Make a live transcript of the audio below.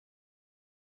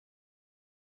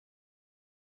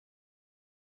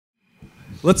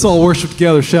Let's all worship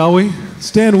together, shall we?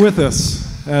 Stand with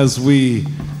us as we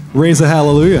raise a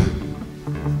hallelujah.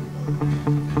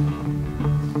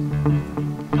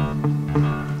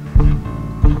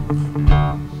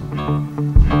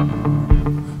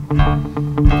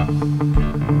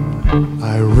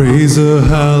 I raise a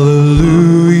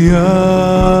hallelujah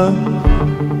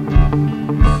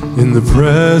in the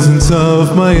presence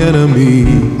of my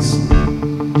enemies.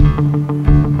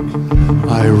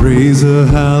 I raise a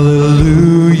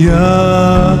hallelujah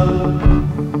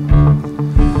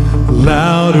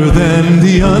louder than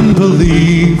the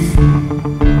unbelief.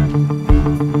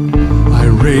 I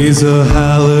raise a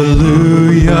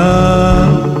hallelujah.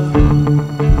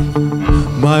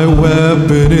 My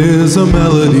weapon is a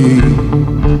melody.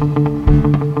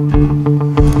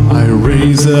 I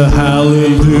raise a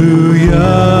hallelujah.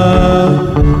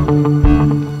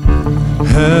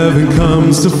 Heaven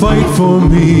comes to fight for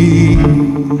me.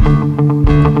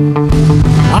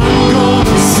 I'm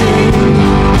gonna sing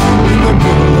in the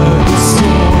middle of the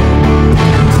storm.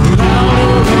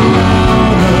 Louder and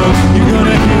louder, you're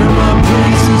gonna hear my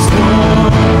praises roar.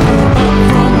 Up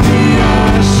from the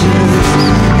ashes,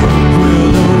 hope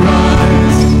will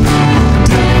arise.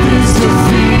 Death is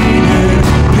defeated,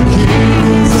 the King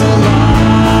is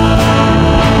alive.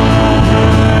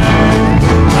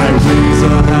 I raise a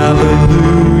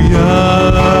hallelujah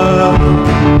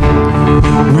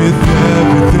with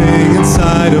everything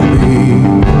inside of me.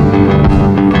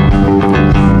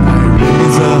 I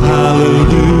raise a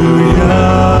hallelujah.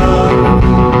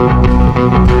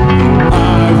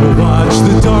 I will watch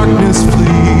the darkness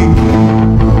flee.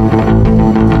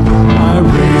 I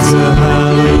raise a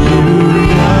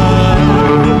hallelujah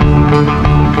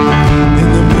in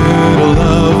the middle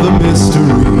of the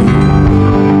mystery.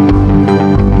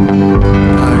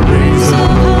 I raise a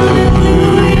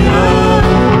hallelujah.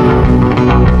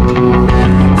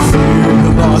 Fear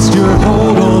you lost your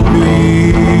hold on me.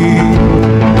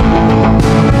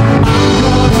 I'm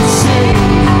gonna sing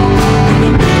in the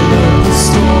middle of the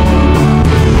storm.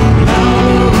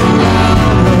 Louder and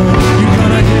louder, you're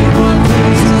gonna hear my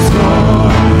praises roar.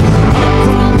 Up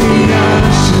from the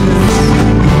ashes,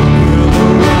 hope will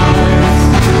arise.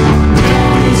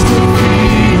 Death is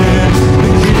defeated,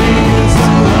 the King is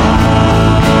alive.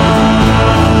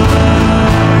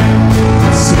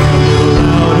 Sing a little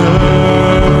louder.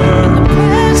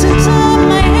 Presence of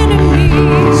my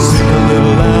enemies, Sing a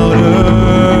little louder.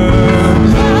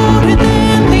 louder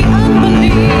than the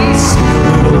unbelief. Sing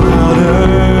a little louder.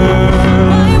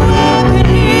 My weapon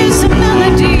is a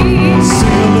melody.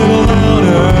 Sing a little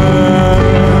louder.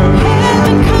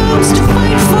 Heaven comes to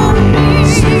fight for me.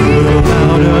 Sing a little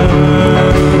louder.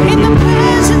 In the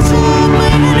presence of my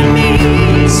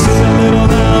enemies, Sing a little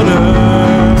louder.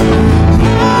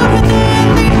 louder than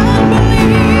the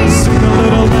unbelief. Sing a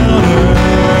little louder.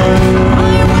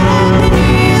 My weapon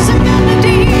is a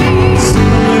melody.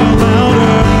 Sing a little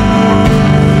louder.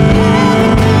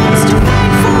 Heaven comes to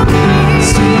fight for me.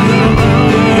 Sing a little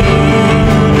louder.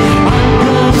 I'm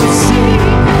gonna sing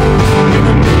in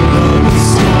the middle of the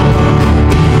storm.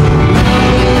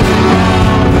 Louder and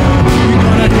louder, you're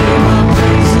gonna hear my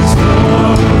praises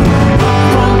roar. Up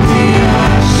from the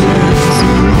ashes,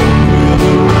 hope will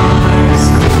arise.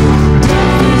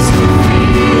 Death is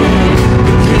defeated,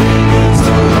 the King is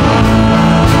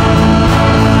alive.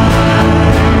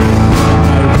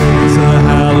 I raise a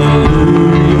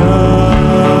hallelujah.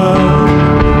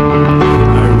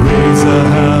 I raise a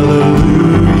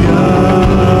hallelujah.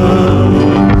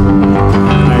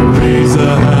 I raise a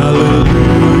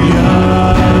hallelujah.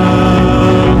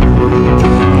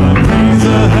 I raise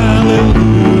a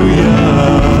hallelujah.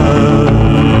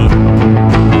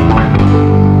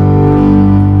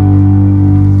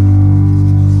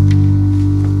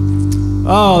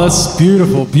 Oh, that's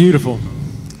beautiful, beautiful.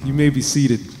 You may be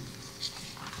seated.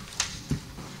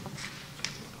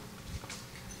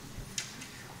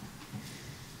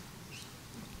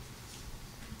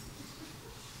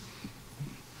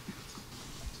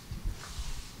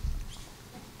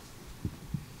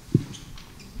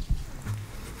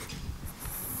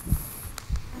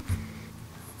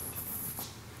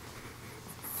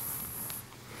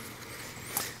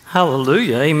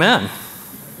 Hallelujah, amen.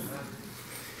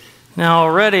 Now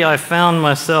already I found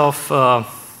myself,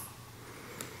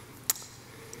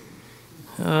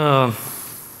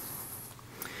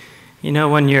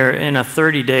 when you're in a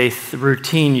 30-day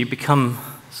routine,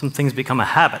 some things become a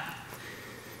habit.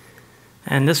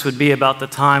 And this would be about the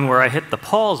time where I hit the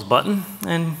pause button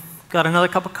and got another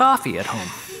cup of coffee at home.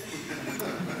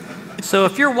 So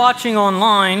if you're watching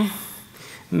online,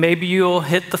 maybe you'll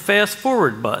hit the fast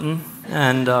forward button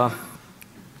and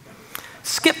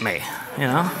skip me, you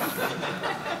know?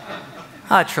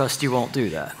 I trust you won't do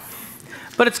that.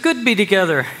 But it's good to be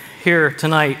together here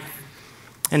tonight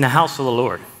in the house of the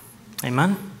Lord.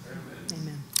 Amen?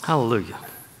 Amen. Hallelujah.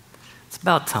 It's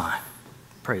about time.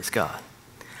 Praise God.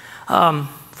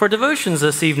 For devotions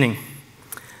this evening,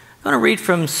 I'm going to read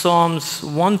from Psalms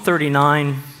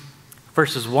 139,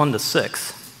 verses 1 to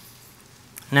 6.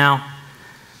 Now,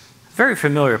 very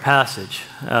familiar passage.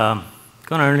 Going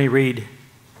to only read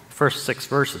the first 6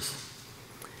 verses.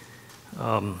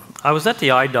 I was at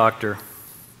the eye doctor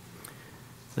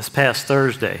this past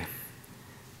Thursday,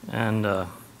 and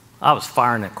I was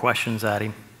firing at questions at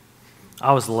him.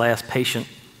 I was the last patient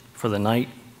for the night.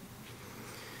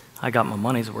 I got my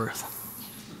money's worth.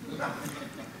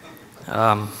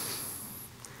 One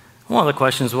of the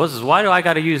questions was, why do I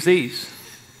got to use these?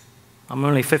 I'm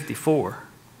only 54.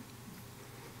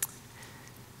 I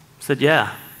said,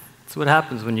 yeah, that's what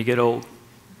happens when you get old.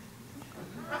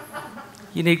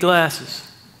 You need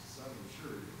glasses.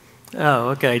 Oh,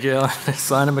 okay, Joe,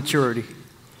 sign of maturity.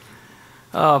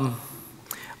 But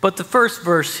the first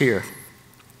verse here,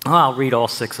 I'll read all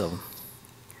 6 of them.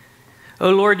 O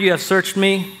Lord, you have searched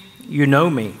me, you know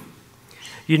me.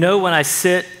 You know when I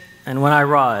sit and when I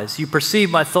rise. You perceive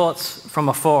my thoughts from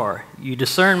afar. You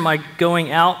discern my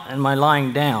going out and my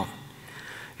lying down.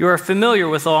 You are familiar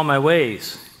with all my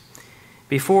ways.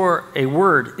 Before a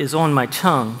word is on my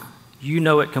tongue, you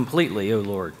know it completely, O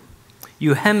Lord.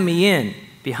 You hem me in,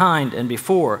 behind and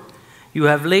before. You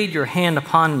have laid your hand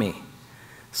upon me.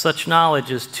 Such knowledge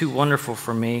is too wonderful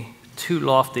for me, too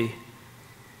lofty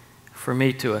for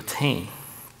me to attain.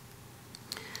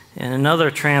 In another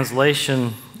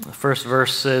translation, the first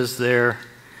verse says there,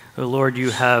 O Lord,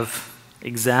 you have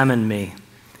examined me.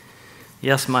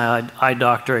 Yes, my eye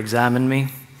doctor examined me.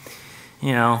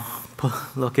 You know,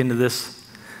 look into this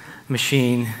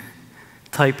machine,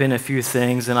 type in a few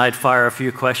things, and I'd fire a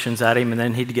few questions at him, and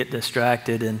then he'd get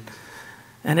distracted, and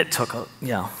it took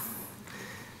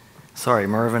sorry,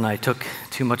 Mervyn, I took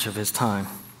too much of his time.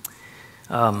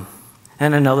 And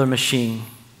another machine.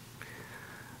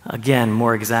 Again,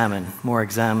 more examine.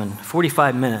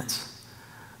 45 minutes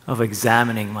of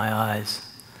examining my eyes.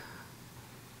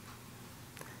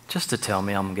 Just to tell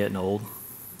me I'm getting old.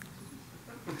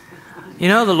 You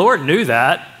know, the Lord knew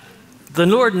that. The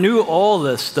Lord knew all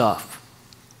this stuff.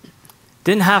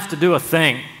 Didn't have to do a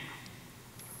thing.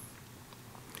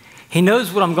 He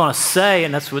knows what I'm going to say,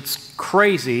 and that's what's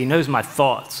crazy. He knows my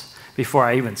thoughts before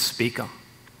I even speak them.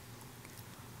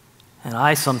 And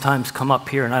I sometimes come up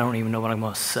here and I don't even know what I'm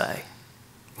going to say.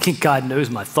 God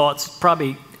knows my thoughts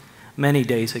probably many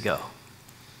days ago.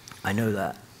 I know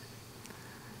that.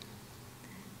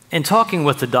 In talking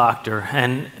with the doctor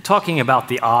and talking about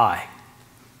the eye,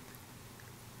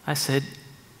 I said,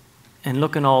 and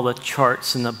looking at all the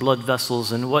charts and the blood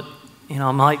vessels and what, you know,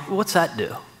 I'm like, what's that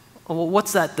do? Well,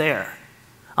 what's that there?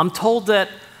 I'm told that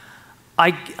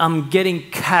I'm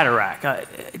getting cataract.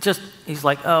 He's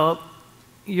like, oh,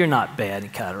 you're not bad in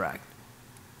cataract.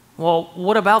 Well,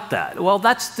 what about that? Well,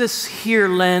 that's this here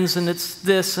lens, and it's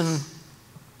this. And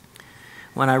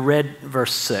when I read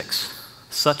verse 6,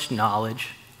 such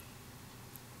knowledge,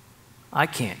 I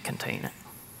can't contain it.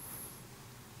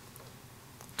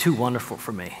 Too wonderful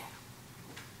for me.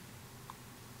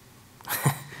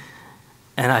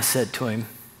 And I said to him,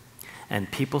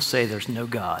 and people say there's no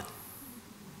God.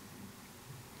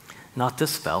 Not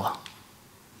this fella.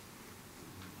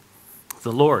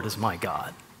 The Lord is my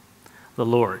God. The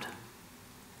Lord.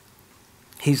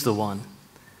 He's the one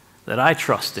that I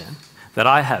trust in, that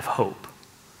I have hope,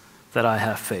 that I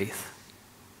have faith.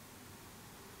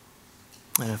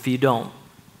 And if you don't,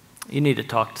 you need to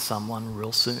talk to someone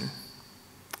real soon.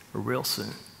 Real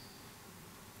soon.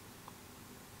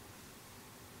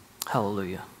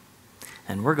 Hallelujah.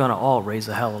 And we're going to all raise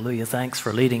a hallelujah. Thanks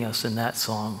for leading us in that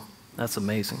song. That's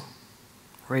amazing.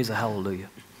 Raise a hallelujah.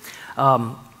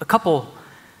 A couple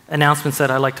announcements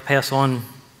that I'd like to pass on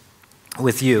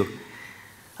with you.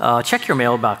 Check your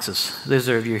mailboxes. Those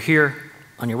of you here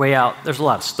on your way out, there's a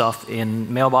lot of stuff in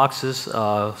mailboxes,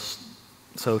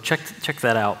 so check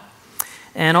that out.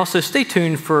 And also stay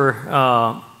tuned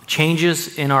for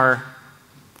changes in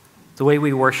the way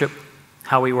we worship,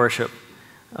 how we worship.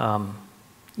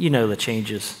 You know the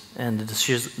changes and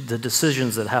the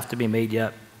decisions that have to be made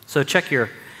yet. So check your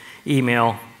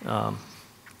email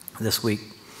this week.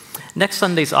 Next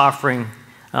Sunday's offering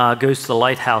goes to the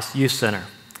Lighthouse Youth Center.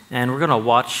 And we're going to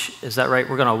watch, is that right?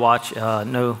 We're going to watch,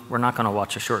 no, we're not going to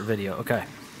watch a short video. Okay.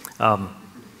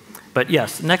 But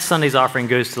yes, next Sunday's offering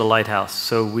goes to the Lighthouse,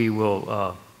 so we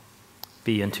will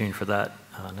be in tune for that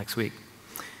next week.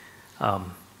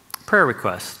 Prayer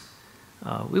request.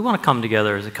 we want to come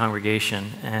together as a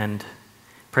congregation and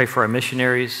pray for our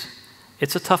missionaries.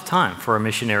 It's a tough time for our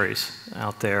missionaries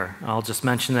out there. I'll just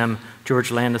mention them: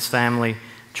 George Landis family,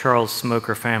 Charles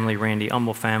Smoker family, Randy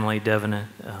Umble family, Devin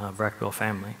Brackville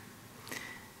family.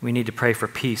 We need to pray for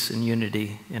peace and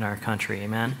unity in our country,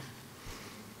 amen?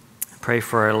 Pray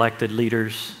for our elected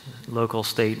leaders, local,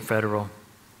 state, federal.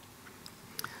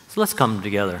 So let's come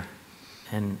together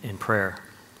in prayer.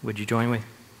 Would you join me?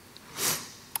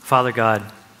 Father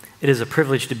God, it is a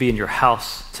privilege to be in your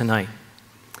house tonight.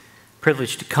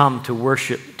 Privilege to come to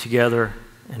worship together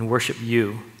and worship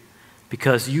you,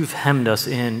 because you've hemmed us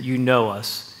in, you know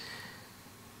us.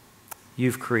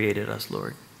 You've created us,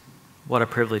 Lord. What a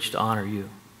privilege to honor you.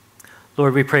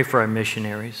 Lord, we pray for our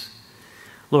missionaries.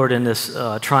 Lord, in this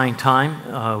trying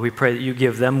time, we pray that you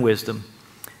give them wisdom,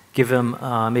 give them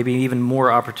maybe even more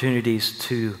opportunities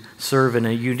to serve in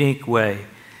a unique way,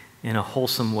 in a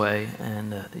wholesome way,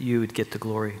 and you would get the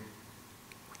glory.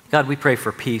 God, we pray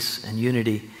for peace and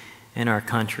unity in our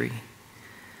country.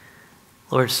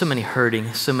 Lord, so many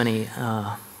hurting, so many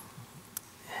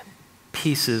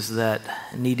pieces that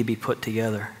need to be put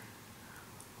together.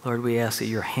 Lord, we ask that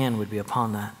your hand would be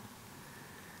upon that.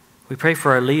 We pray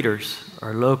for our leaders,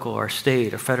 our local, our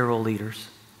state, our federal leaders.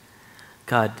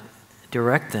 God,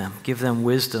 direct them, give them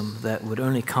wisdom that would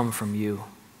only come from you.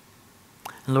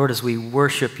 And Lord, as we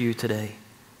worship you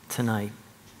tonight,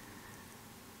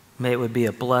 may it would be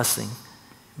a blessing.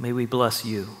 May we bless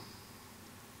you.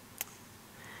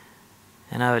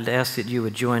 And I would ask that you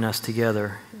would join us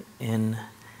together in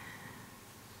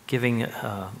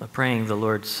praying the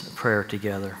Lord's Prayer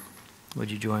together. Would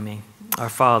you join me? Our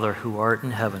Father, who art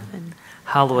in heaven,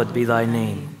 hallowed be thy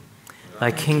name.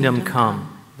 Thy kingdom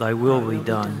come, thy will be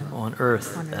done on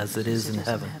earth as it is in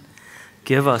heaven.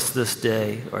 Give us this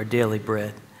day our daily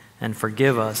bread, and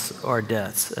forgive us our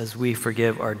debts as we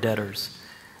forgive our debtors.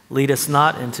 Lead us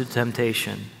not into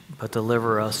temptation, but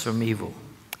deliver us from evil.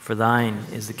 For thine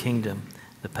is the kingdom,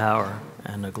 the power,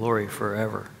 and the glory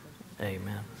forever.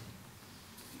 Amen.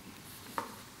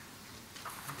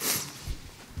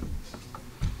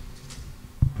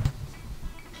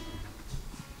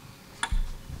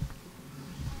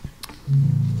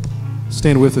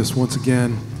 Stand with us once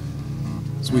again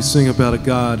as we sing about a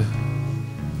God,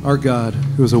 our God,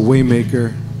 who is a way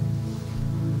maker,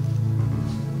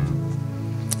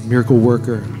 miracle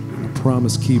worker, a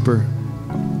promise keeper,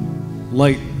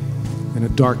 light in a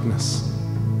darkness.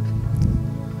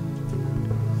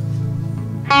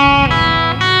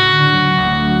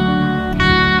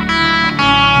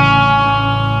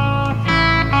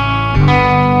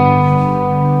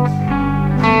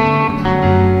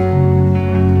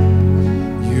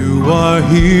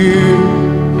 Here,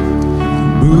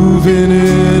 moving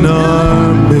in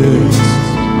our midst,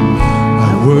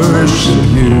 I worship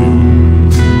you,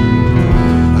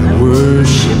 I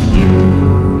worship you.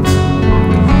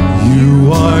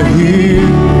 You are here,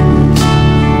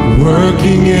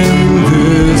 working in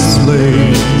this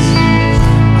place,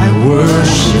 I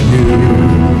worship you,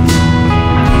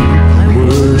 I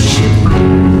worship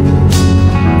you.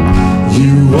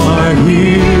 You are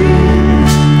here,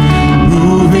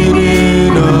 moving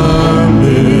in our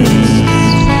midst,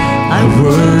 I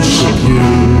worship you,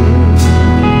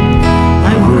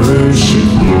 I worship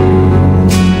you.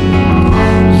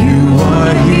 You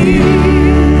are here,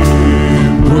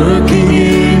 working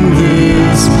in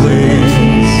this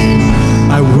place,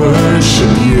 I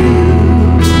worship you,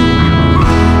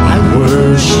 I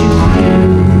worship you.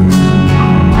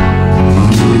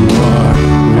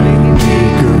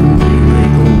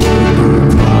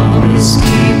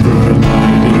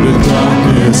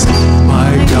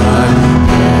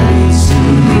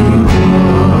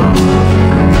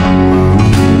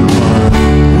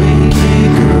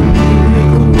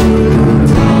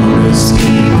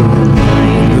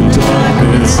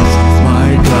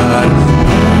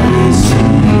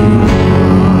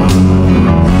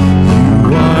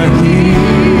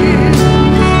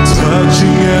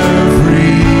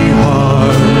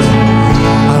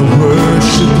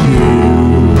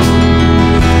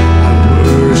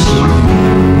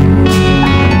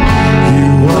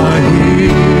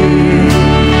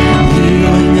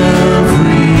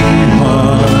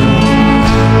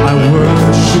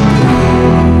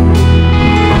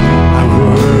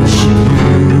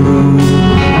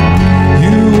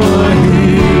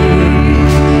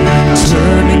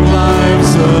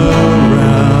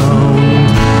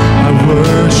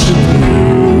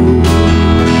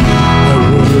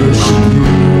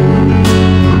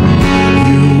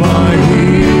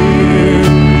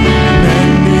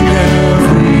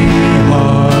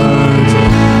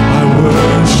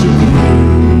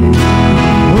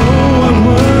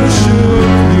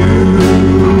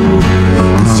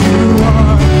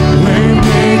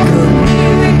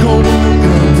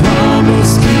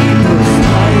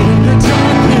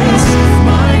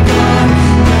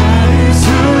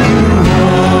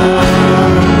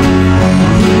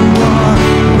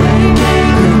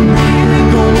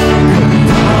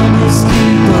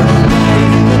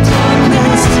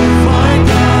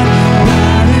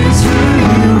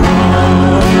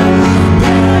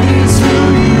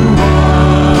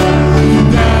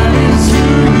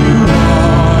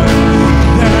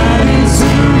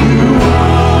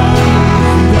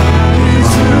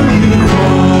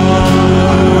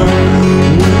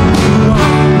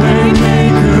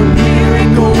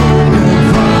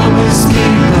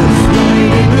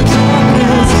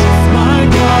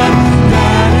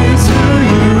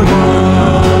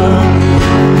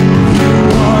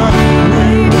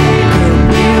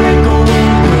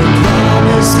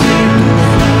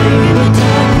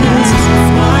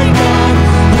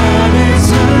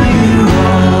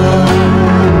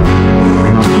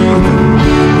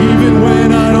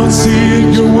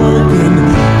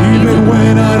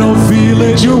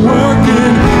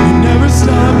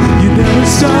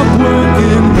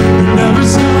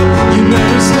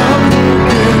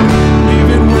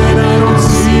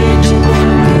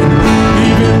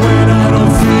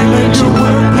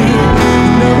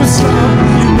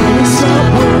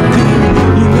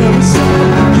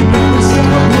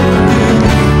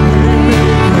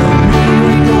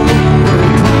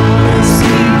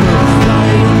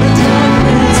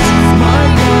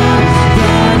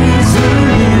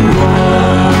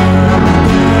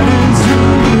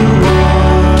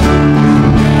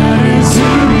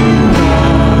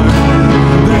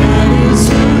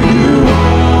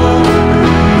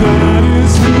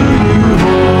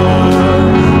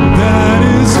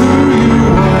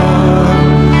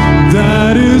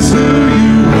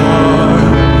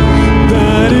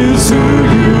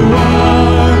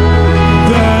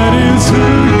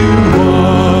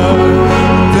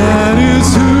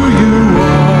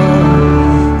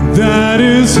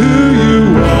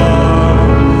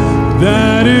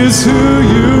 is who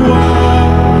you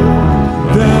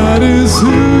are. That is who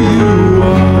you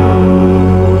are.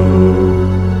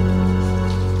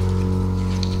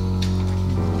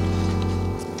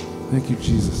 Thank you,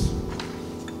 Jesus.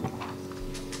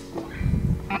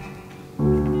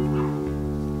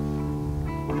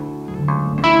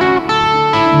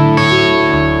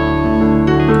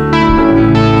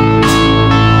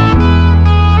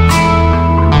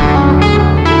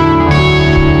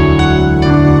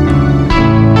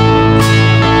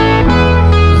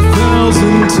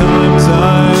 Times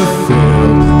I've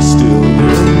failed, still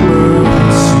your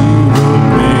mercy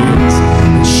remains.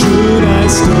 And should I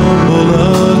stumble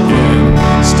again,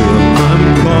 still I'm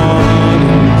caught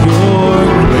in your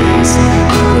grace.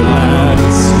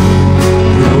 Everlasting,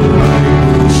 your light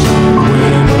will shine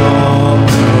when all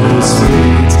else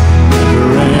fades.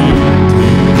 Never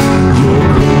ending, your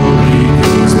glory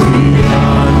goes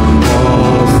beyond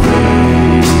all fame.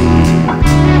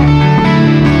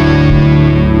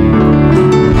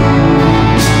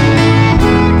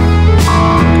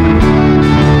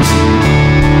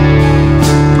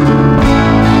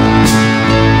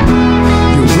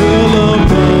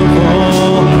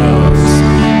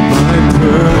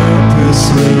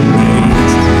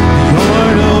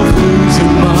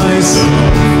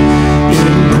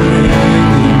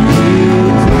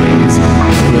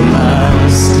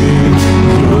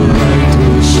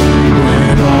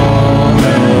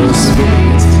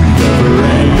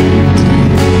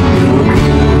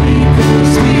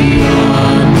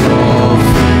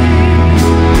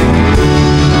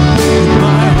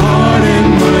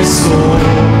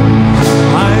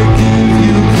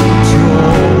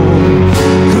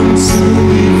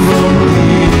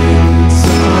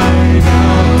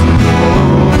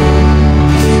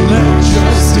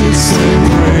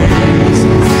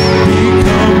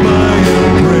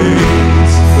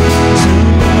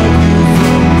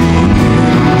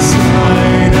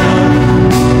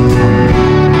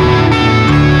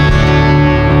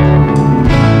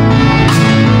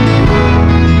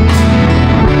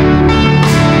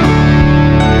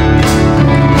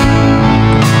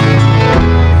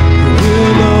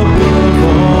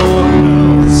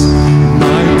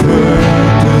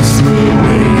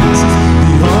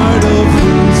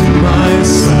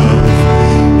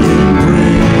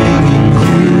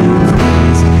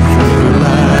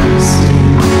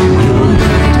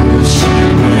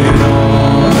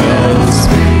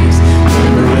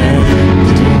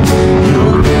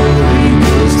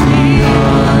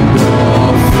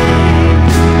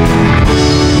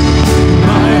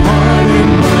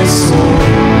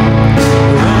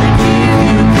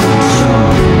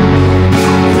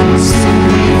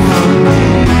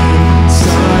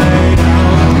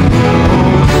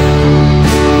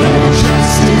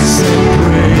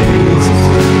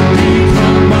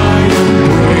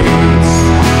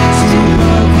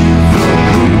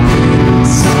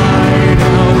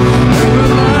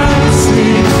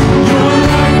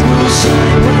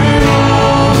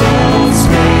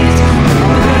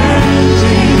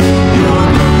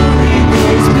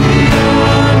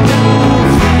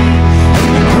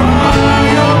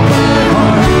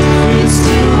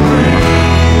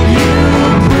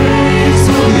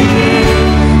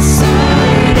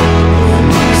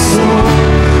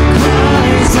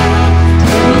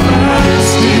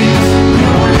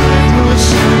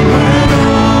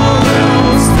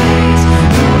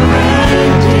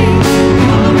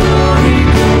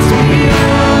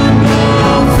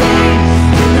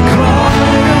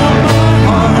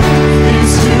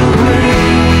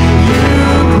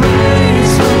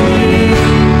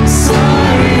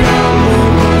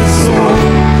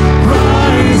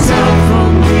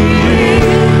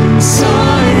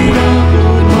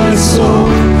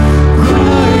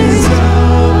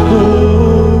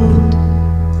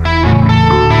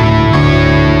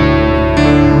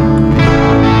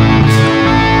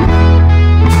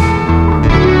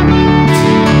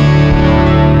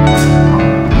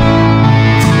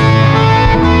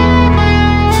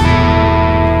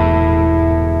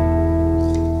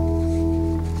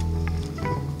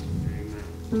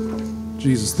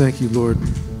 Jesus, thank you, Lord.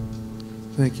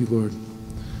 Thank you, Lord,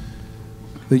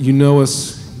 that you know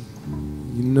us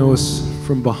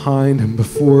from behind and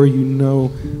before. You know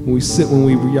when we sit,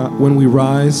 when we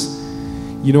rise.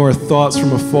 You know our thoughts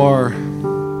from afar.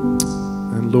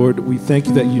 And Lord, we thank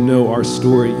you that you know our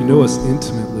story. You know us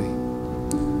intimately.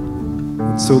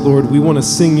 And so, Lord, we want to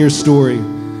sing your story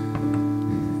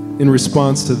in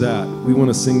response to that. We want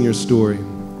to sing your story.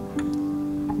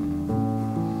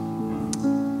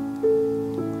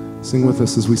 Sing with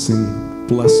us as we sing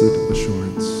Blessed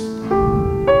Assurance.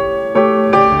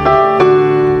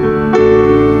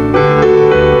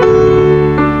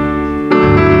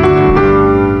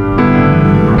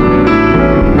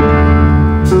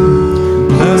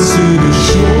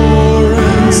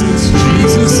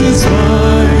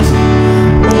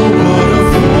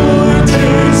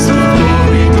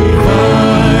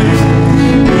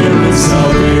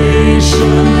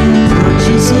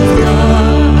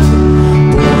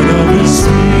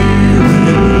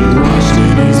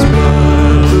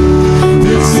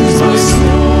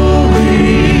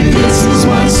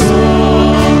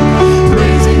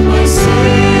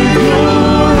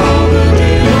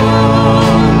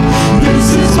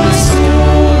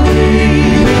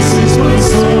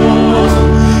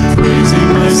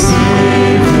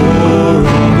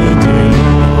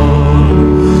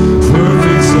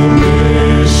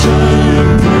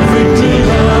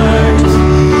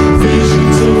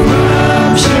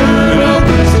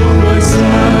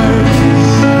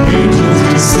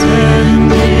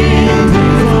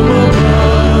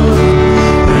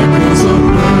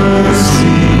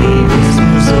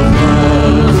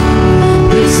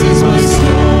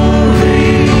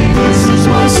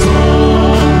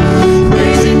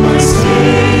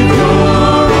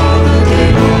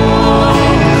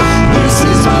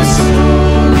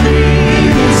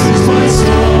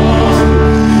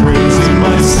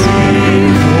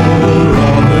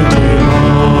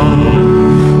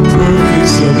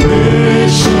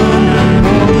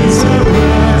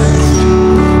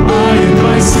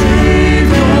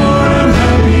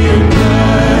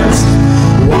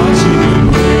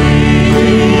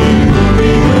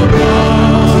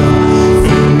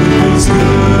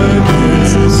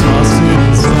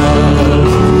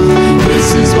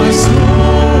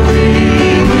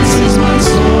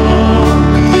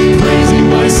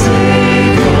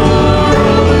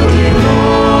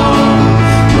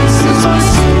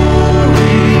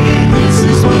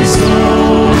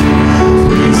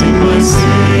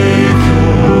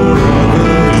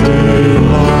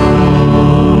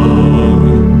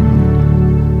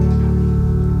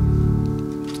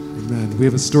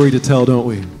 have a story to tell, don't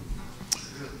we?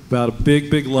 About a big,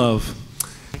 big love.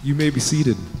 You may be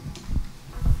seated.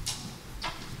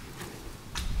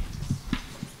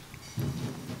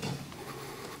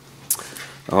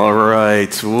 All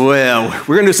right. Well,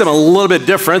 we're going to do something a little bit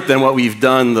different than what we've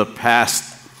done the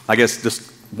past, I guess,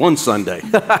 just one Sunday.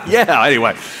 Yeah,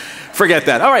 anyway. Forget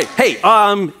that. All right. Hey,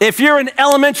 if you're in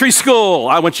elementary school,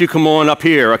 I want you to come on up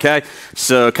here, okay?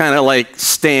 So kind of like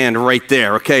stand right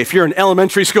there, okay? If you're in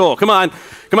elementary school, come on.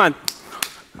 Come on.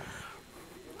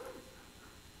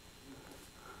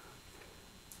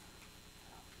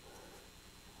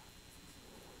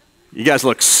 You guys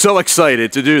look so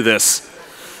excited to do this.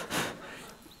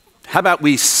 How about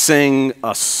we sing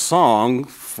a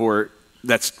song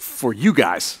that's for you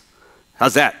guys?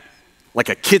 How's that? Like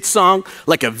a kid song?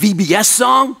 Like a VBS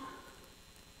song?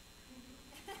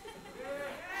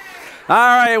 All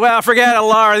right, well, forget it,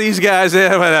 Laura, these guys.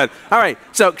 All right,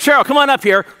 so Cheryl, come on up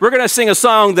here. We're going to sing a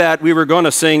song that we were going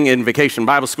to sing in Vacation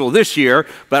Bible School this year,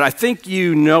 but I think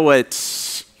you know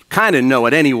it, kind of know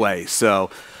it anyway. So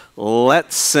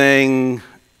let's sing,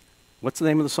 what's the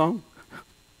name of the song?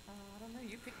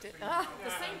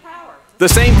 The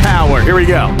Same Power. Here we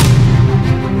go.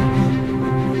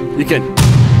 You can.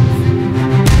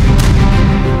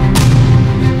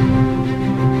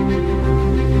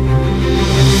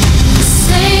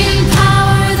 Same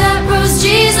power that rose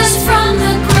Jesus from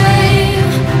the grave.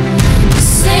 The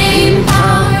same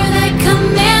power that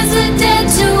commands the dead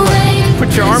to wake.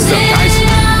 Put your arms up, guys.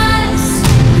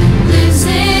 Lives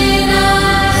in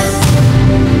us.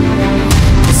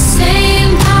 The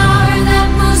same power that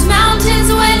moves mountains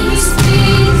when he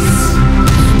speaks.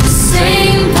 The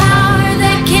same power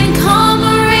that can calm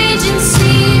a raging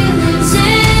sea lives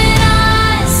in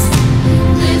us.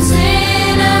 Lives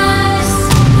in us.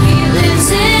 He lives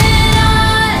in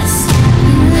us.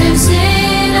 He lives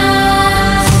in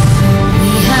us.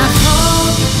 We have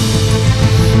hope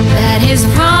that his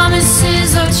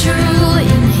promises are true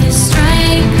in his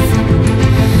strength.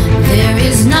 There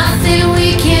is nothing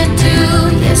we can't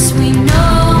do. Yes, we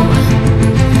know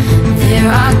there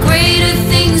are greater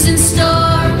things in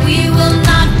store. We will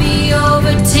not be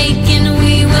overtaken.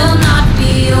 We will not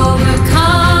be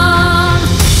overcome.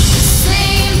 The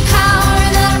same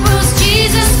power that rose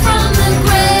Jesus from the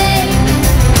grave.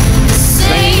 The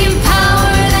same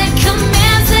power that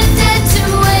commands the dead to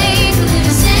wake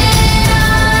lives in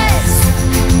us.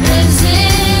 Lives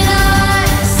in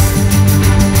us.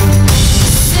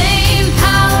 The same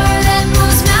power that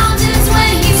moves mountains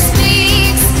when he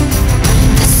speaks.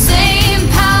 The same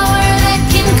power that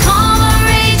can calm a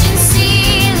raging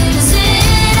sea lives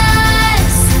in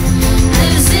us.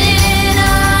 Lives in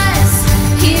us.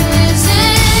 He lives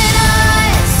in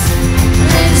us.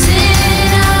 Lives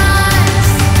in us.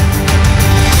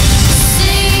 The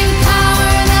same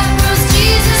power that rose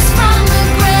Jesus from the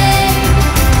grave.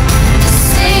 The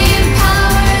same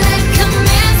power that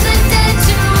commands the dead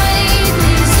to wake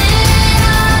lives in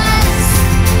us.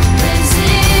 Lives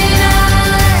in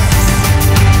us.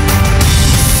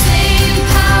 The same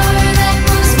power that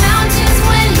moves mountains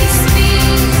when he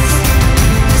speaks.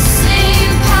 The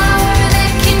same power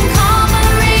that can calm a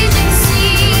raging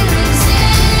sea lives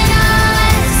in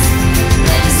us.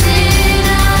 Lives in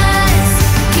us.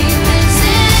 He lives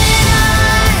in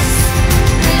us.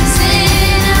 Lives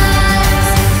in us.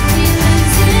 He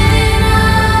lives in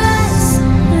us.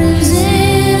 Lives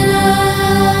in us.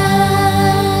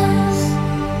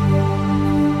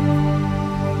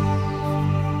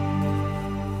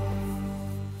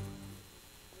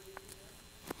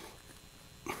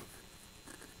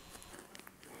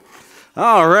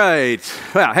 All right.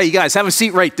 Well, hey, you guys, have a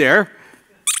seat right there.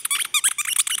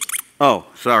 Oh,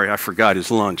 sorry, I forgot his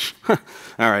lunch. All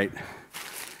right.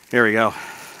 Here we go.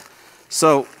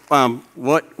 So,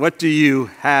 what do you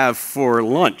have for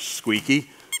lunch, Squeaky?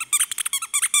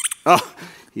 Oh,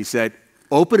 he said,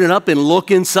 open it up and look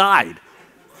inside.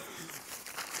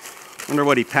 Wonder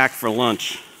what he packed for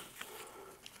lunch.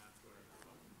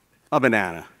 A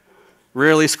banana.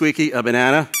 Really, Squeaky? A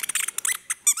banana?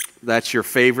 That's your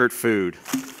favorite food.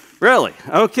 Really?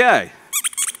 Okay.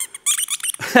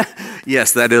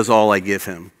 Yes, that is all I give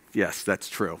him. Yes, that's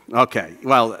true. Okay.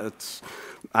 Well,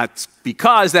 that's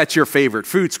because that's your favorite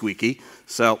food, Squeaky.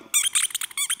 So,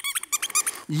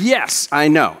 yes, I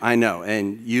know.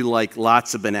 And you like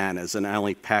lots of bananas, and I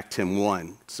only packed him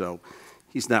one. So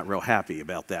he's not real happy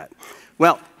about that.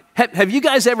 Well, have you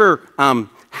guys ever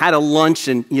had a lunch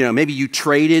and, maybe you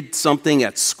traded something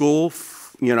at school,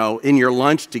 in your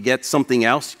lunch to get something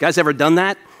else? You guys ever done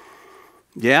that?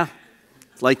 Yeah?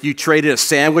 Like you traded a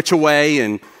sandwich away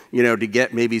and, to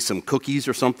get maybe some cookies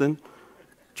or something?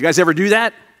 Did you guys ever do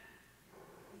that?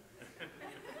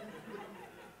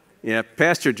 Yeah,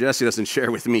 Pastor Jesse doesn't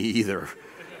share with me either.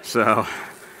 So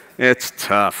it's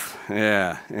tough.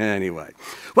 Yeah, anyway.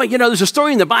 Well, there's a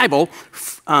story in the Bible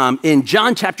in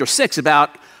John chapter 6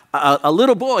 about a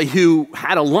little boy who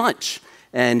had a lunch,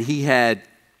 and he had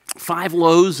 5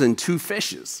 loaves and 2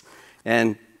 fishes.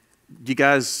 And you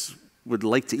guys would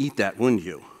like to eat that, wouldn't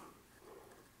you?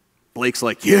 Blake's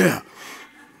like, yeah.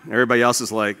 Everybody else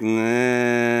is like,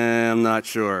 nah, I'm not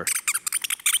sure.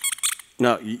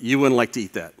 No, you wouldn't like to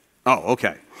eat that. Oh,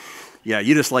 okay. Yeah,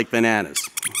 you just like bananas.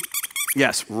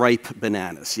 Yes, ripe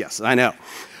bananas. Yes, I know.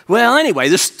 Well, anyway,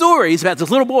 the story is about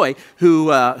this little boy who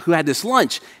had this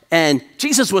lunch, and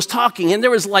Jesus was talking, and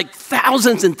there was like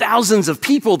thousands and thousands of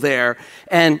people there,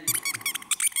 and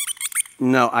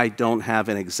no, I don't have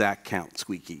an exact count,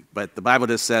 Squeaky, but the Bible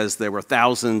just says there were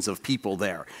thousands of people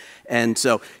there. And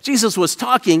so Jesus was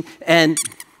talking, and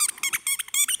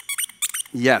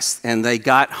yes, and they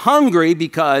got hungry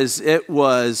because it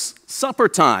was supper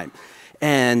time.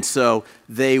 And so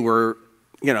they were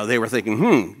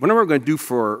thinking, what are we going to do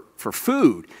for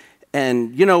food?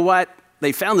 And you know what?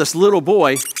 They found this little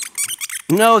boy.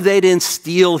 No, they didn't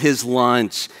steal his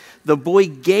lunch. The boy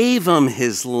gave him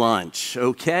his lunch,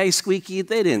 okay, Squeaky?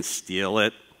 They didn't steal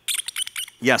it.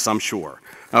 Yes, I'm sure.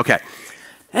 Okay.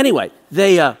 Anyway,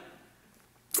 the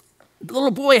little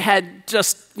boy had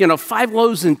just, 5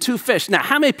 loaves and 2 fish. Now,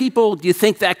 how many people do you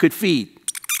think that could feed?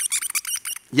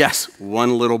 Yes,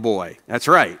 1 little boy. That's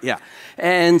right, yeah.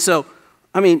 And so,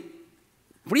 what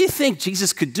do you think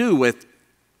Jesus could do with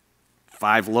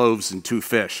 5 loaves and 2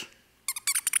 fish?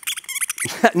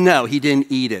 No, he didn't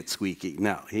eat it, Squeaky.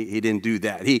 No, he didn't do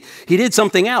that. He did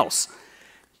something else.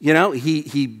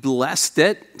 He blessed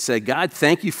it, said, God,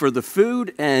 thank you for the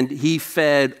food, and he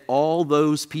fed all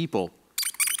those people.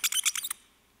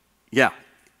 Yeah,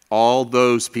 all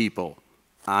those people,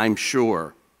 I'm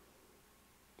sure.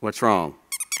 What's wrong?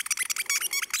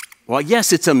 Well,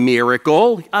 yes, it's a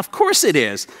miracle. Of course it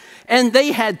is. And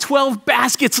they had 12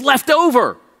 baskets left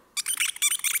over.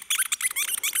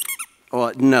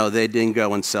 Well, no, they didn't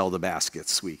go and sell the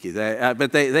baskets, Squeaky.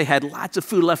 But they had lots of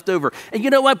food left over. And you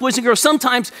know what, boys and girls,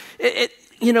 sometimes,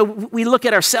 we look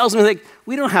at ourselves and we think,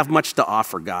 we don't have much to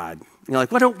offer God.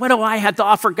 What do I have to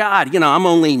offer God? I'm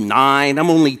only 9, I'm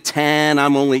only 10,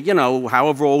 I'm only,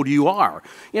 however old you are.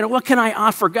 What can I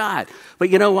offer God? But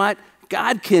you know what?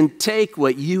 God can take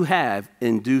what you have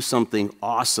and do something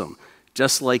awesome,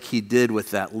 just like he did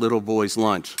with that little boy's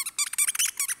lunch.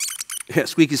 Yeah,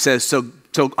 Squeaky says, so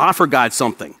offer God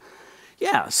something.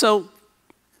 Yeah, so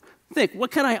think,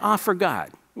 what can I offer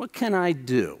God? What can I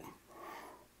do?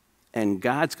 And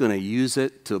God's going to use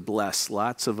it to bless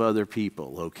lots of other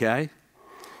people, okay?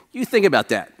 You think about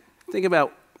that. Think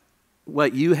about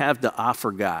what you have to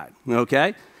offer God,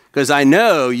 okay? Because I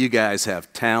know you guys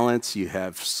have talents, you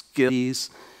have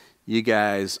skills, you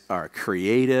guys are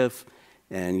creative,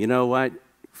 and you know what?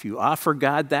 If you offer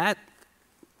God that,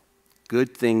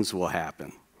 good things will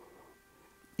happen.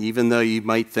 Even though you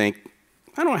might think,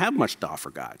 I don't have much to offer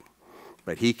God,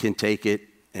 but he can take it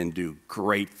and do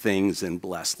great things and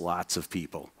bless lots of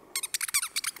people.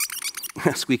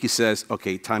 Squeaky says,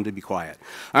 okay, time to be quiet.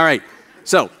 All right,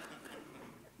 so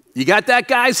you got that,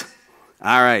 guys?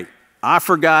 All right,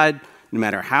 offer God, no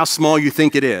matter how small you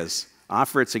think it is,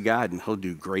 offer it to God and he'll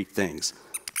do great things.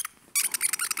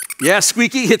 Yeah,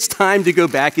 Squeaky, it's time to go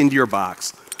back into your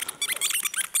box.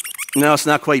 No, it's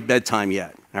not quite bedtime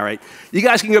yet, all right? You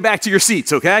guys can go back to your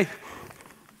seats, okay?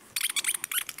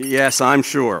 Yes, I'm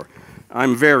sure.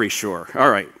 I'm very sure. All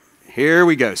right, here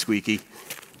we go, Squeaky.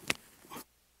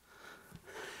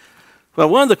 Well,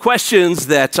 one of the questions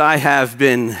that I have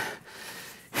been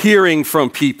hearing from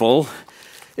people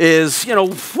is,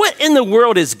 what in the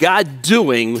world is God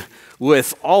doing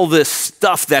with all this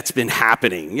stuff that's been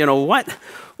happening? What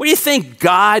do you think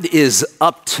God is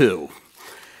up to?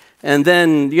 And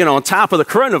then, on top of the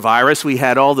coronavirus, we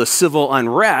had all the civil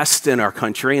unrest in our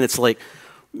country, and it's like,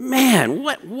 man,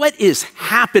 what is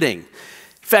happening? In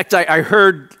fact, I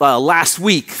heard last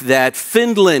week that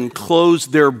Finland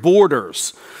closed their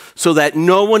borders so that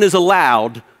no one is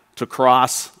allowed to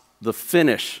cross the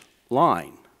finish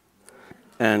line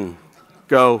and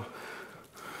go,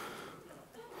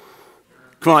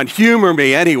 come on, humor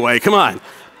me anyway, come on.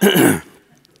 And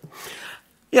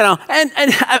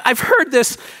I've heard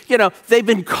this, they've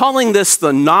been calling this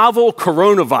the novel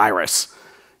coronavirus.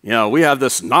 We have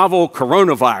this novel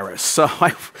coronavirus. So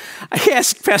I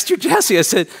asked Pastor Jesse, I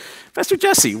said, Pastor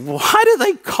Jesse, why do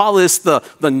they call this the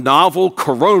novel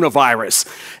coronavirus?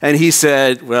 And he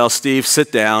said, well, Steve,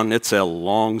 sit down. It's a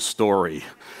long story.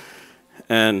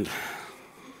 And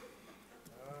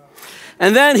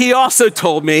then he also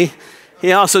told me,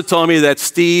 He also told me that,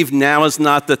 Steve, now is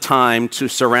not the time to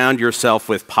surround yourself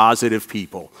with positive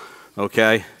people,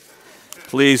 okay?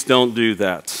 Please don't do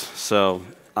that. So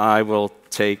I will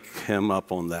take him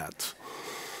up on that.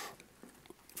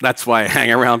 That's why I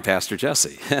hang around Pastor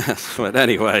Jesse. But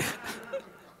anyway.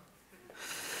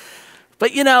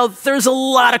 But, there's a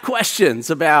lot of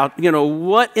questions about,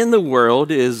 what in the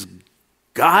world is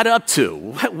God up to?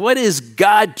 What is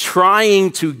God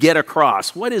trying to get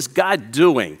across? What is God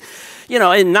doing?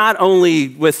 And not only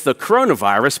with the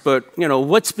coronavirus, but,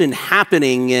 what's been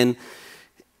happening in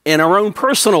our own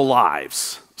personal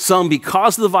lives. Some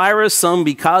because of the virus, some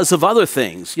because of other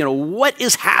things. What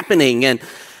is happening and,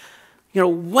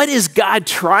 what is God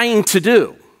trying to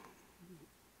do?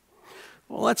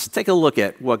 Well, let's take a look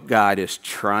at what God is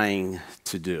trying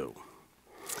to do.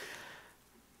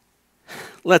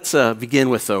 Let's begin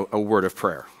with a word of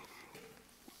prayer.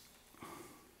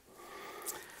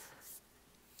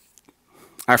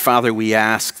 Our Father, we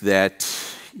ask that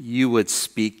you would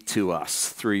speak to us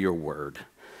through your word.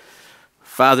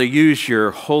 Father, use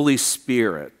your Holy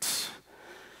Spirit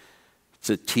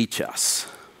to teach us.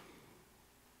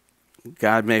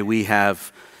 God, may we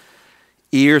have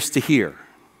ears to hear.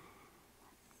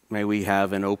 May we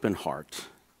have an open heart.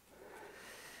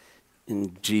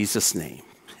 In Jesus' name,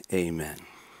 amen.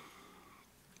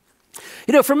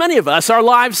 For many of us, our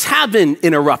lives have been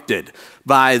interrupted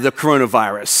by the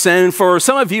coronavirus. And for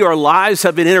some of you, our lives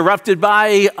have been interrupted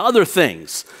by other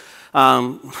things.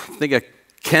 I think of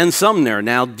Ken Sumner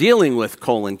now dealing with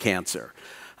colon cancer.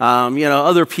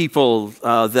 Other people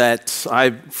that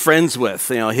I'm friends with,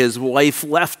 his wife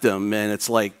left him, and it's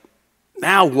like,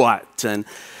 now what? And,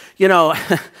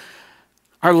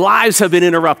 our lives have been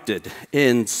interrupted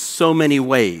in so many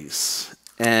ways.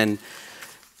 And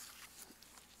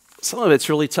some of it's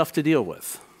really tough to deal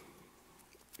with.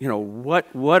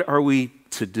 What are we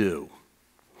to do?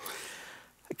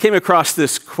 I came across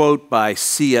this quote by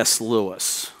C.S.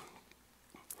 Lewis.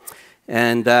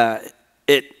 And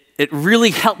it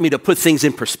really helped me to put things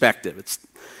in perspective.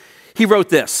 He wrote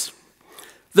this: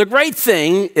 "The great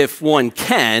thing, if one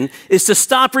can, is to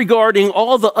stop regarding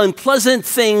all the unpleasant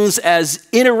things as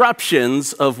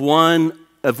interruptions of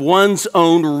one's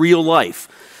own real life.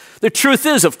 The truth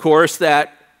is, of course,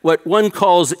 that what one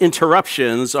calls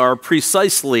interruptions are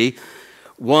precisely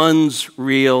one's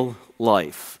real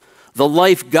life. The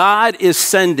life God is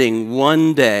sending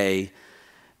one day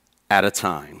at a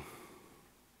time."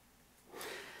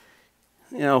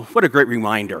 What a great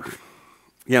reminder.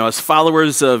 As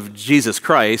followers of Jesus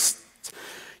Christ,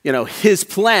 his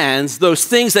plans, those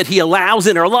things that he allows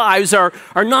in our lives are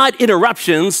not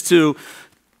interruptions to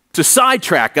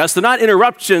sidetrack us. They're not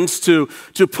interruptions to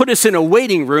put us in a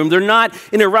waiting room. They're not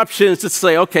interruptions to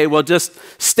say, okay, well, just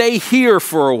stay here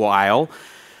for a while.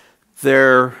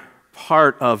 They're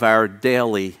part of our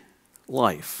daily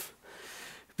life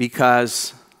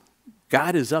because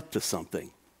God is up to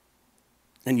something.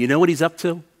 And you know what he's up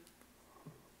to?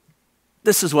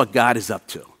 This is what God is up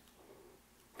to.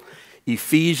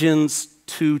 Ephesians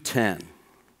 2:10.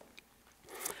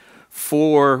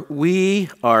 "For we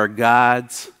are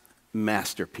God's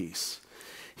masterpiece.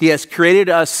 He has created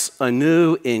us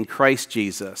anew in Christ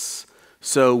Jesus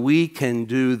so we can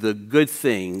do the good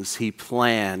things he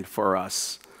planned for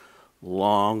us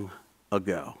long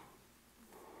ago."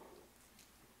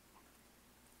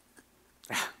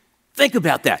 Think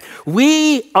about that.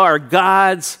 We are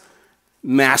God's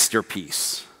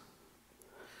masterpiece.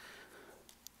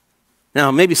 Now,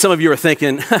 maybe some of you are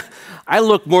thinking, I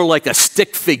look more like a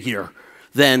stick figure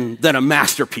than a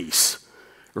masterpiece,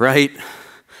 right?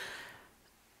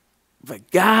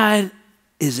 But God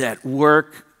is at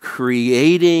work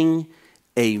creating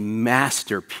a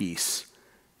masterpiece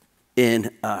in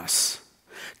us.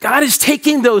 God is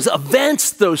taking those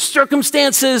events, those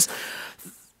circumstances,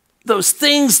 those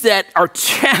things that are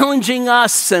challenging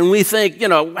us, and we think,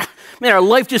 man, our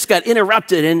life just got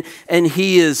interrupted, and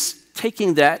he is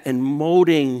taking that and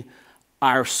molding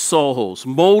our souls,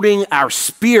 molding our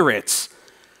spirits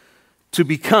to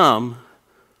become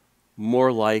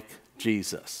more like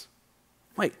Jesus.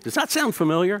 Wait, does that sound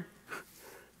familiar?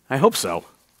 I hope so.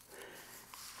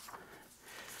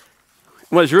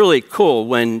 It was really cool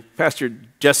when Pastor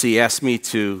Jesse asked me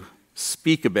to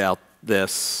speak about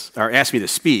this, or asked me to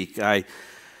speak.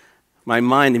 My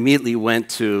mind immediately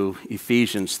went to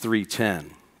Ephesians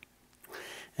 3:10.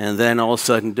 And then all of a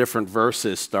sudden, different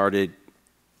verses started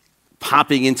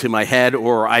popping into my head,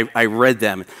 or I read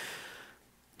them.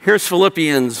 Here's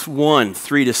Philippians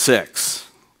 1:3-6.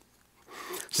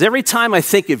 It says, "Every time I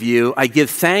think of you, I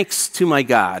give thanks to my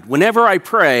God. Whenever I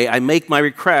pray, I make my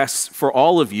requests for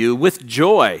all of you with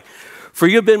joy. For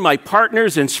you have been my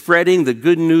partners in spreading the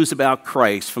good news about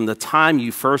Christ from the time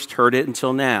you first heard it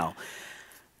until now.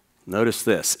 Notice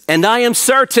this. And I am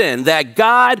certain that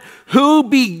God, who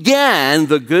began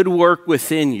the good work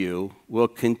within you, will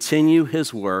continue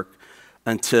his work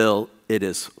until it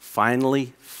is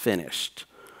finally finished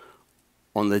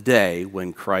on the day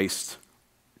when Christ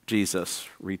Jesus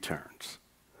returns.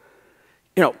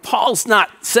 Paul's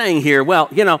not saying here, well,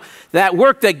 that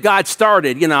work that God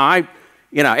started,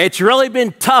 it's really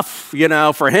been tough,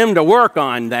 for him to work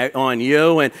on that on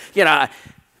you. And,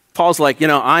 Paul's like,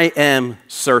 I am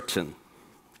certain.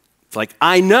 It's like,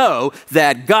 I know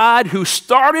that God who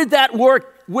started that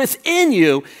work within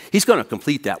you, he's going to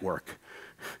complete that work.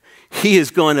 He is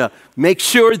going to make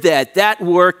sure that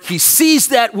work, he sees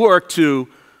that work to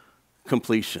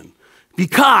completion.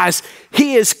 Because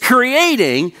he is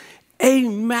creating a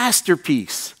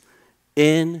masterpiece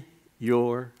in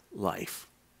your life.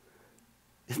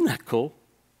 Isn't that cool?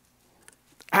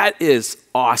 That is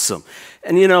awesome.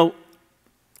 And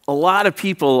a lot of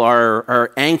people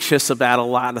are anxious about a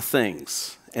lot of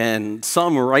things, and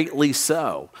some rightly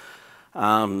so.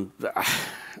 I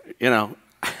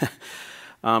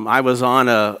was on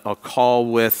a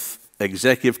call with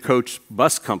Executive Coach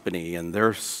Bus Company, and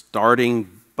they're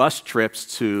starting bus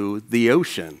trips to the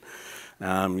ocean.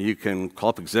 You can call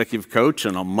up Executive Coach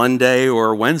and on Monday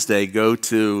or Wednesday go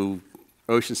to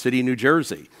Ocean City, New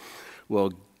Jersey.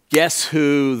 Well, guess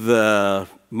who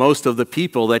most of the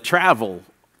people that travel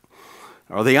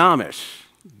are? The Amish.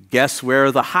 Guess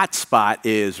where the hot spot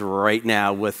is right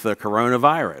now with the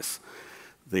coronavirus?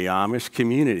 The Amish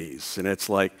communities. And it's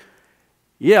like,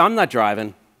 yeah, I'm not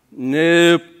driving.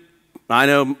 Nope. I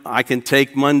know I can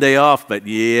take Monday off, but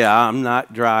yeah, I'm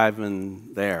not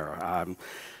driving there.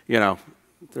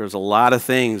 There's a lot of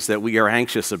things that we are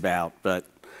anxious about, but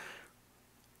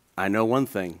I know one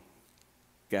thing.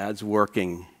 God's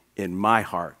working in my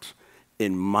heart,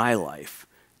 in my life,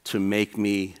 to make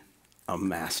me a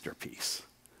masterpiece.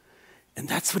 And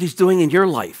that's what he's doing in your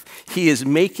life. He is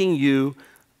making you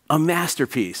a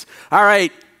masterpiece. All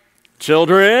right,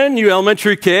 children, you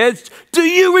elementary kids, do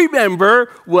you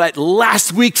remember what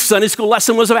last week's Sunday school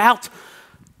lesson was about?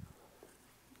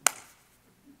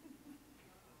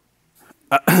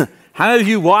 How many of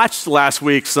you watched last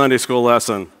week's Sunday school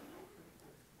lesson?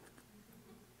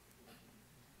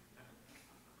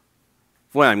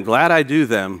 Boy, I'm glad I do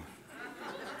them.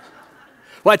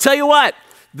 Well, I tell you what,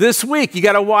 this week you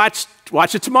got to watch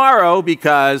it tomorrow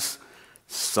because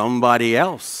somebody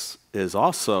else is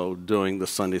also doing the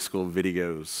Sunday school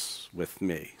videos with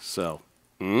me. So,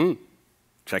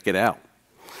 check it out.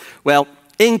 Well,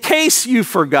 in case you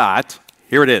forgot,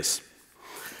 here it is.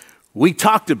 We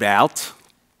talked about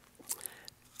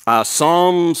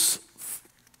Psalms,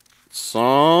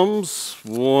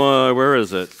 where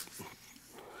is it?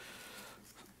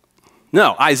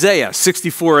 No, Isaiah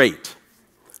 64:8.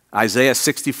 Isaiah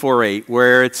 64:8,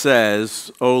 where it says,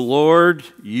 O Lord,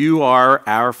 you are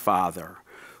our Father.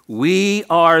 We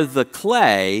are the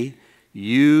clay,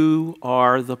 you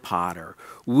are the potter.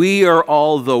 We are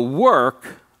all the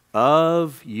work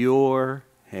of your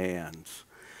hands.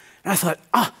 And I thought,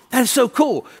 that is so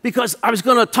cool, because I was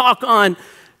going to talk on,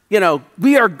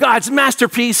 we are God's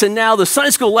masterpiece, and now the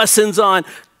Sunday school lesson's on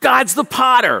God's the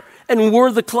potter, and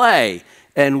we're the clay,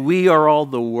 and we are all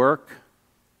the work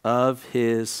of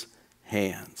his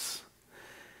hands.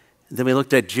 And then we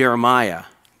looked at Jeremiah,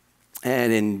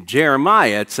 and in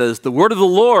Jeremiah it says, the word of the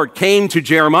Lord came to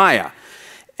Jeremiah,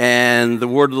 and the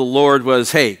word of the Lord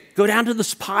was, hey, go down to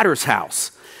this potter's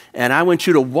house, and I want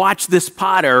you to watch this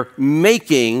potter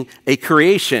making a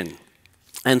creation.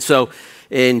 And so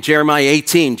in Jeremiah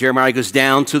 18, Jeremiah goes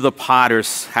down to the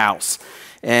potter's house,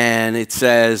 and it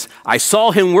says, I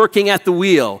saw him working at the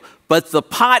wheel, but the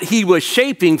pot he was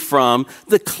shaping from,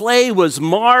 the clay was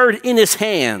marred in his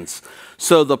hands.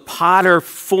 So the potter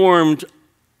formed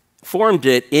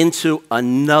it into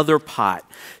another pot,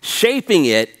 shaping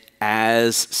it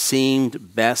as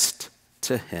seemed best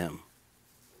to him.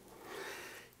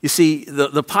 You see,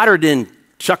 the potter didn't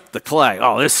chuck the clay.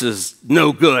 Oh, this is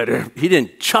no good. He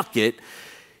didn't chuck it.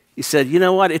 He said, you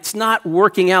know what? It's not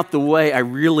working out the way I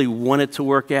really want it to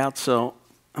work out, so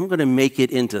I'm going to make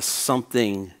it into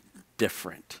something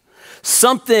different.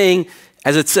 Something,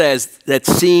 as it says, that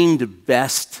seemed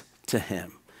best to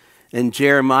him. And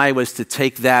Jeremiah was to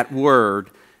take that word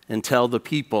and tell the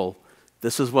people,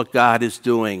 this is what God is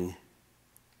doing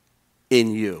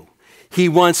in you. He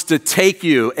wants to take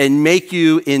you and make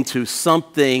you into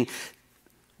something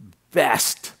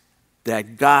best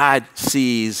that God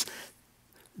sees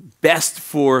best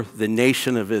for the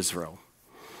nation of Israel.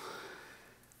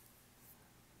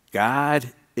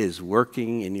 God is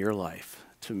working in your life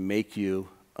to make you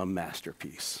a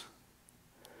masterpiece.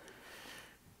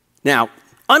 Now,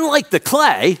 unlike the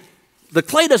clay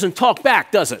doesn't talk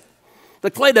back, does it? The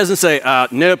clay doesn't say,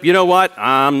 nope, you know what?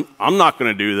 I'm not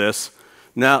going to do this.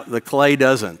 No, the clay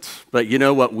doesn't. But you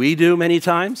know what we do many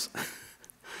times?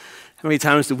 How many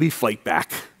times do we fight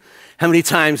back? How many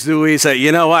times do we say,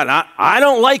 you know what? I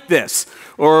don't like this.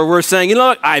 Or we're saying, you know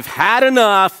what? I've had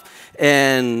enough.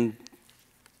 And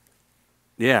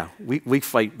yeah, we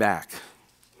fight back.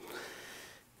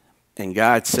 And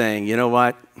God's saying, you know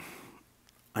what?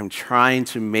 I'm trying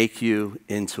to make you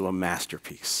into a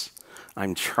masterpiece.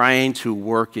 I'm trying to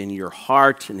work in your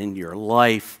heart and in your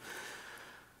life.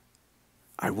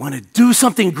 I want to do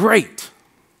something great.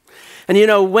 And you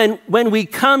know, when we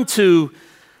come to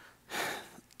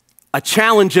a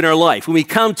challenge in our life, when we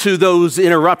come to those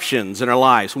interruptions in our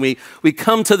lives, when we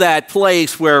come to that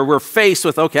place where we're faced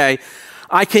with, okay,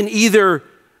 I can either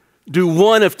do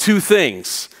one of two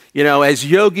things. You know, as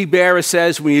Yogi Berra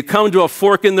says, when you come to a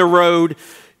fork in the road,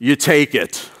 you take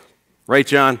it. Right,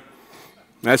 John?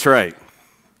 That's right.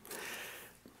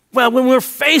 Well, when we're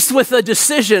faced with a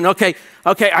decision, okay,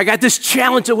 I got this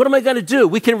challenge, so what am I going to do?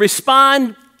 We can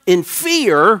respond in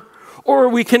fear, or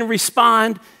we can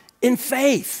respond in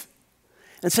faith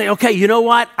and say, okay, you know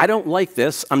what? I don't like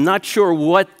this. I'm not sure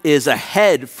what is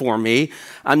ahead for me.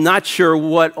 I'm not sure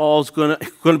what all's going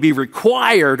to be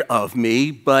required of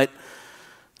me, but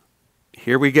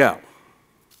here we go.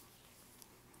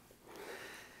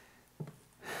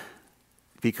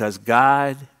 Because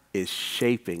God is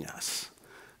shaping us.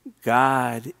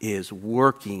 God is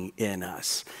working in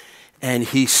us. And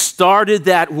he started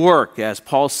that work, as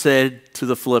Paul said to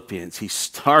the Philippians. He's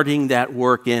starting that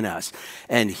work in us.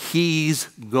 And he's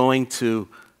going to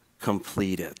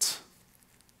complete it.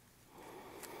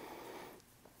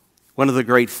 One of the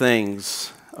great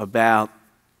things about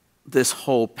this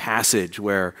whole passage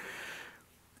where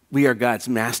we are God's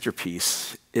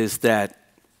masterpiece is that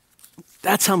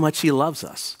that's how much he loves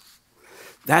us.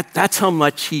 That's how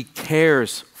much he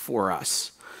cares for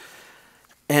us.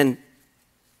 And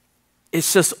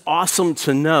it's just awesome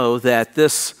to know that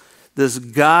this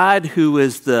God who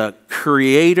is the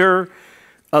creator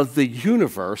of the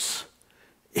universe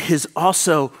is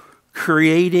also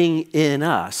creating in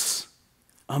us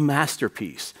a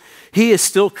masterpiece. He is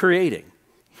still creating.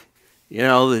 You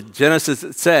know, the Genesis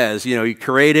it says, you know, he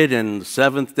created and the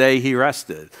seventh day he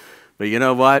rested. But you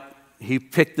know what? He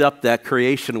picked up that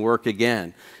creation work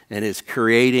again and is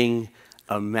creating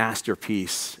a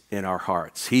masterpiece in our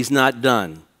hearts. He's not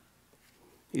done.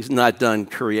 He's not done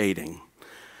creating.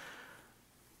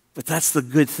 But that's the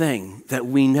good thing, that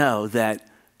we know that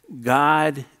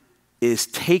God is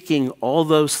taking all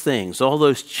those things, all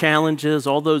those challenges,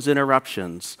 all those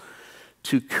interruptions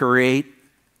to create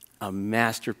a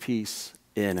masterpiece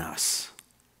in us.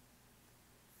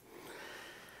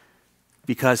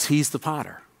 Because he's the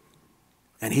potter.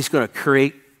 And he's going to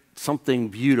create something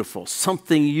beautiful,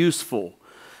 something useful,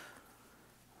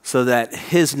 so that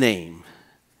his name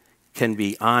can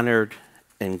be honored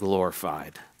and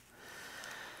glorified.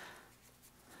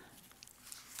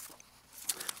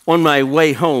 On my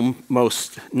way home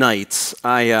most nights,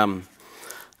 I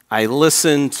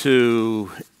listen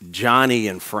to Johnny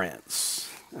and Friends.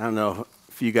 I don't know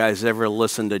if you guys ever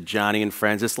listen to Johnny and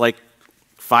Friends. It's like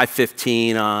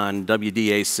 5:15 on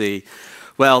WDAC.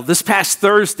 Well, this past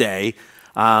Thursday,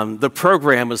 the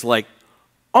program was like,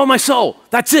 oh, my soul,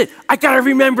 that's it. I got to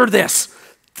remember this.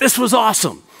 This was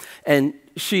awesome. And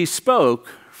she spoke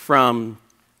from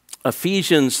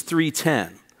Ephesians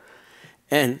 3:10.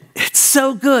 And it's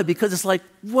so good because it's like,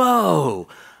 whoa,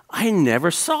 I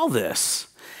never saw this.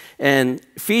 And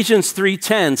Ephesians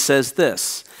 3:10 says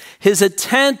this: his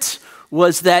intent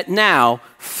was that now,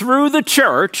 through the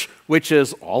church, which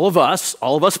is all of us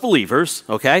believers,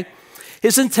 okay?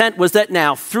 His intent was that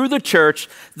now, through the church,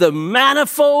 the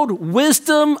manifold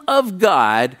wisdom of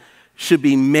God should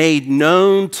be made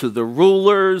known to the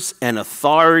rulers and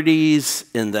authorities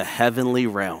in the heavenly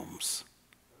realms.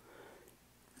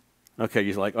 Okay,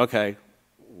 you're like, okay,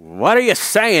 what are you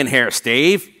saying here,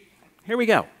 Steve? Here we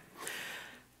go.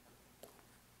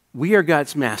 We are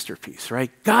God's masterpiece,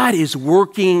 right? God is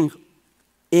working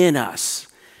in us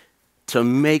to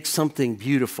make something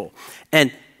beautiful.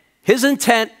 And his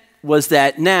intent was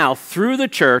that now, through the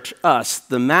church, us,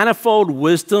 the manifold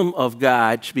wisdom of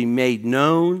God should be made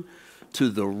known to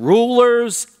the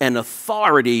rulers and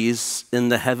authorities in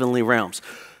the heavenly realms.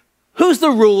 Who's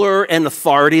the ruler and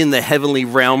authority in the heavenly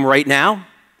realm right now?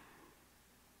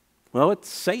 Well, it's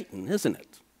Satan, isn't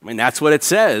it? I mean, that's what it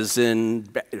says in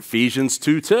Ephesians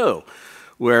 2:2.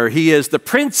 where he is the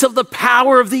prince of the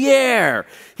power of the air.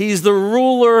 He's the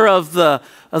ruler of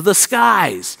the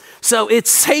skies. So it's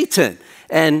Satan.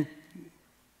 And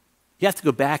you have to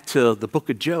go back to the book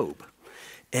of Job.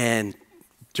 And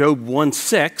Job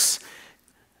 1:6,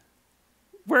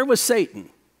 where was Satan?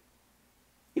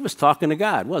 He was talking to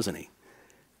God, wasn't he?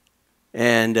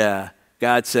 And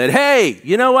God said, hey,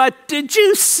 you know what? Did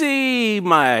you see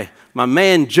my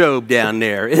man Job down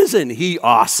there? Isn't he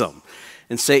awesome?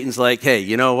 And Satan's like, hey,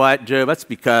 you know what, Job? That's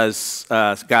because,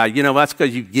 God, you know, that's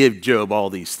because you give Job all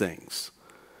these things.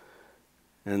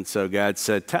 And so God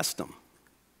said, test him.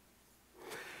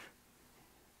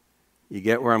 You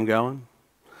get where I'm going?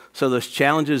 So those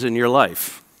challenges in your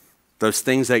life, those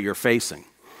things that you're facing,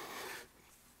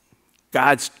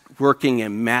 God's working a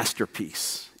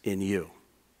masterpiece in you.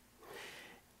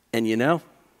 And you know,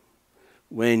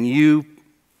 when you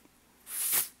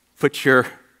put your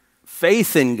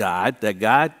faith in God, that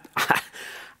God,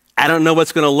 I don't know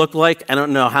what's going to look like. I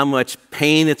don't know how much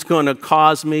pain it's going to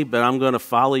cause me, but I'm going to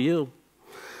follow you.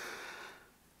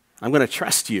 I'm going to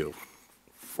trust you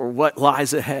for what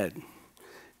lies ahead.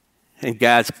 And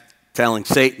God's telling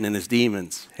Satan and his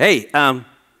demons, hey,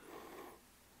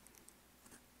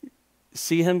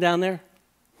 see him down there?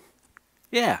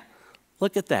 Yeah,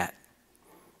 look at that.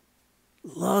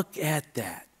 Look at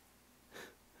that.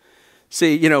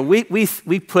 See, you know,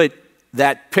 we put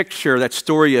that picture, that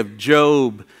story of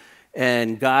Job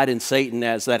and God and Satan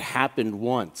as that happened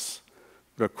once.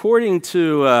 But according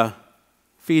to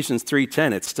Ephesians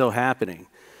 3:10, it's still happening.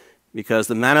 Because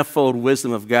the manifold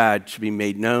wisdom of God should be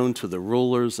made known to the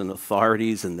rulers and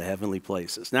authorities in the heavenly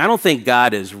places. Now, I don't think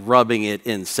God is rubbing it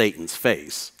in Satan's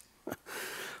face.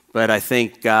 But I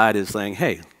think God is saying,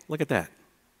 hey, look at that.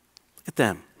 Look at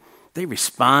them. They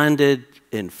responded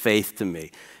in faith to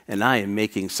me, and I am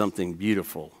making something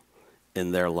beautiful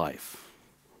in their life.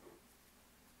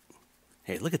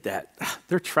 Hey, look at that.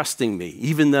 They're trusting me,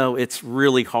 even though it's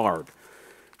really hard.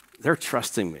 They're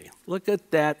trusting me. Look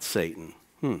at that, Satan.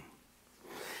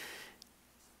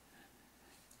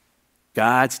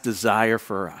 God's desire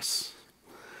for us,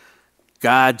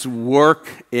 God's work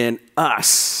in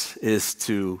us is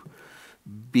to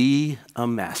be a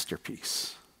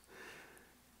masterpiece.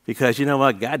 Because you know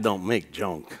what? God don't make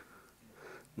junk.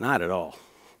 Not at all.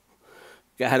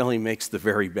 God only makes the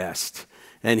very best.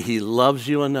 And he loves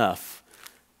you enough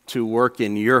to work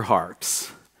in your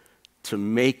hearts to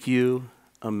make you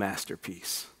a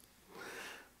masterpiece.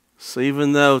 So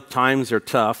even though times are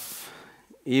tough,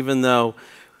 even though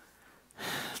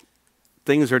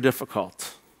things are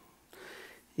difficult,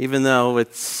 even though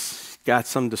it's got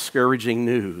some discouraging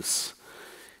news,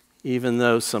 even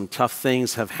though some tough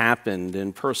things have happened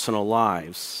in personal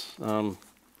lives,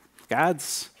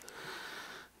 God's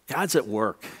at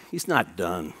work. He's not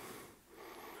done.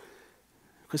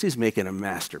 Because he's making a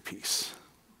masterpiece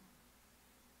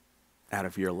out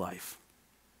of your life.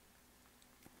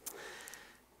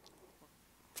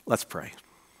 Let's pray.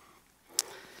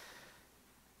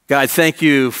 God, thank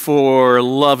you for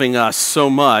loving us so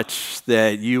much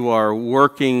that you are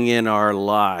working in our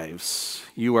lives.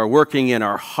 You are working in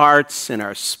our hearts, in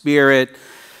our spirit,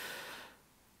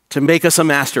 to make us a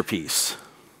masterpiece.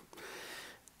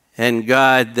 And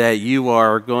God, that you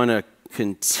are going to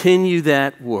continue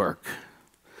that work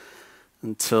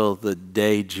until the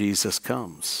day Jesus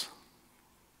comes.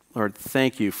 Lord,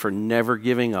 thank you for never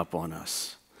giving up on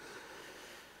us.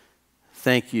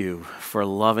 Thank you for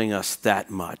loving us that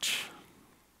much.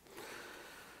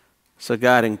 So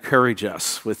God, encourage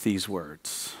us with these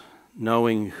words,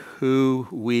 knowing who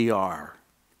we are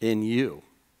in you,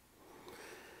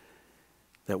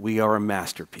 that we are a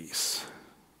masterpiece.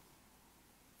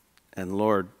 And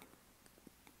Lord,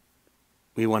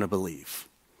 we want to believe.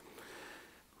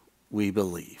 We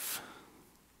believe.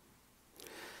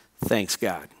 Thanks,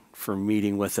 God, for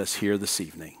meeting with us here this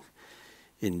evening.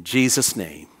 In Jesus'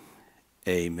 name,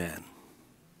 amen.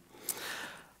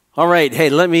 All right, hey,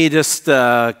 let me just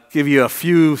give you a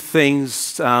few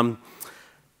things.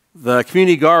 The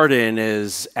community garden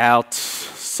is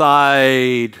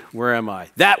outside, where am I?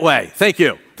 That way, thank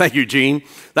you, Gene,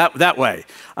 that way.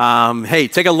 Hey,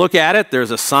 take a look at it.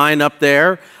 There's a sign up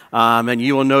there, and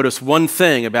you will notice one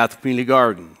thing about the community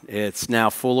garden. It's now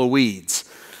full of weeds.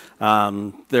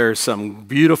 There's some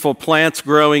beautiful plants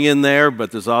growing in there,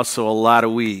 but there's also a lot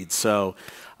of weeds. So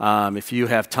if you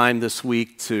have time this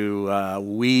week to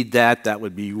weed that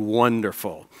would be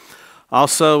wonderful.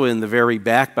 Also, in the very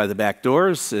back, by the back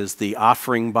doors, is the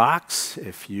offering box.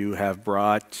 If you have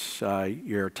brought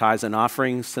your tithes and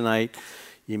offerings tonight,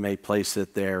 you may place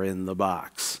it there in the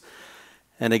box.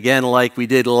 And again, like we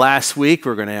did last week,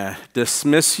 we're going to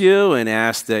dismiss you and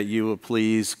ask that you will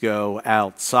please go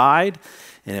outside.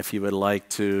 And if you would like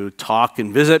to talk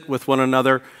and visit with one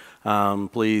another,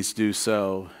 please do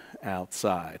so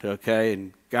outside, okay?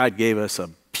 And God gave us a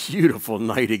beautiful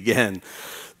night again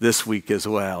this week as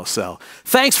well. So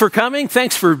thanks for coming.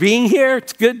 Thanks for being here.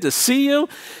 It's good to see you.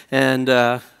 And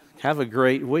have a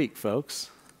great week, folks.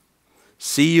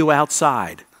 See you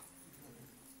outside.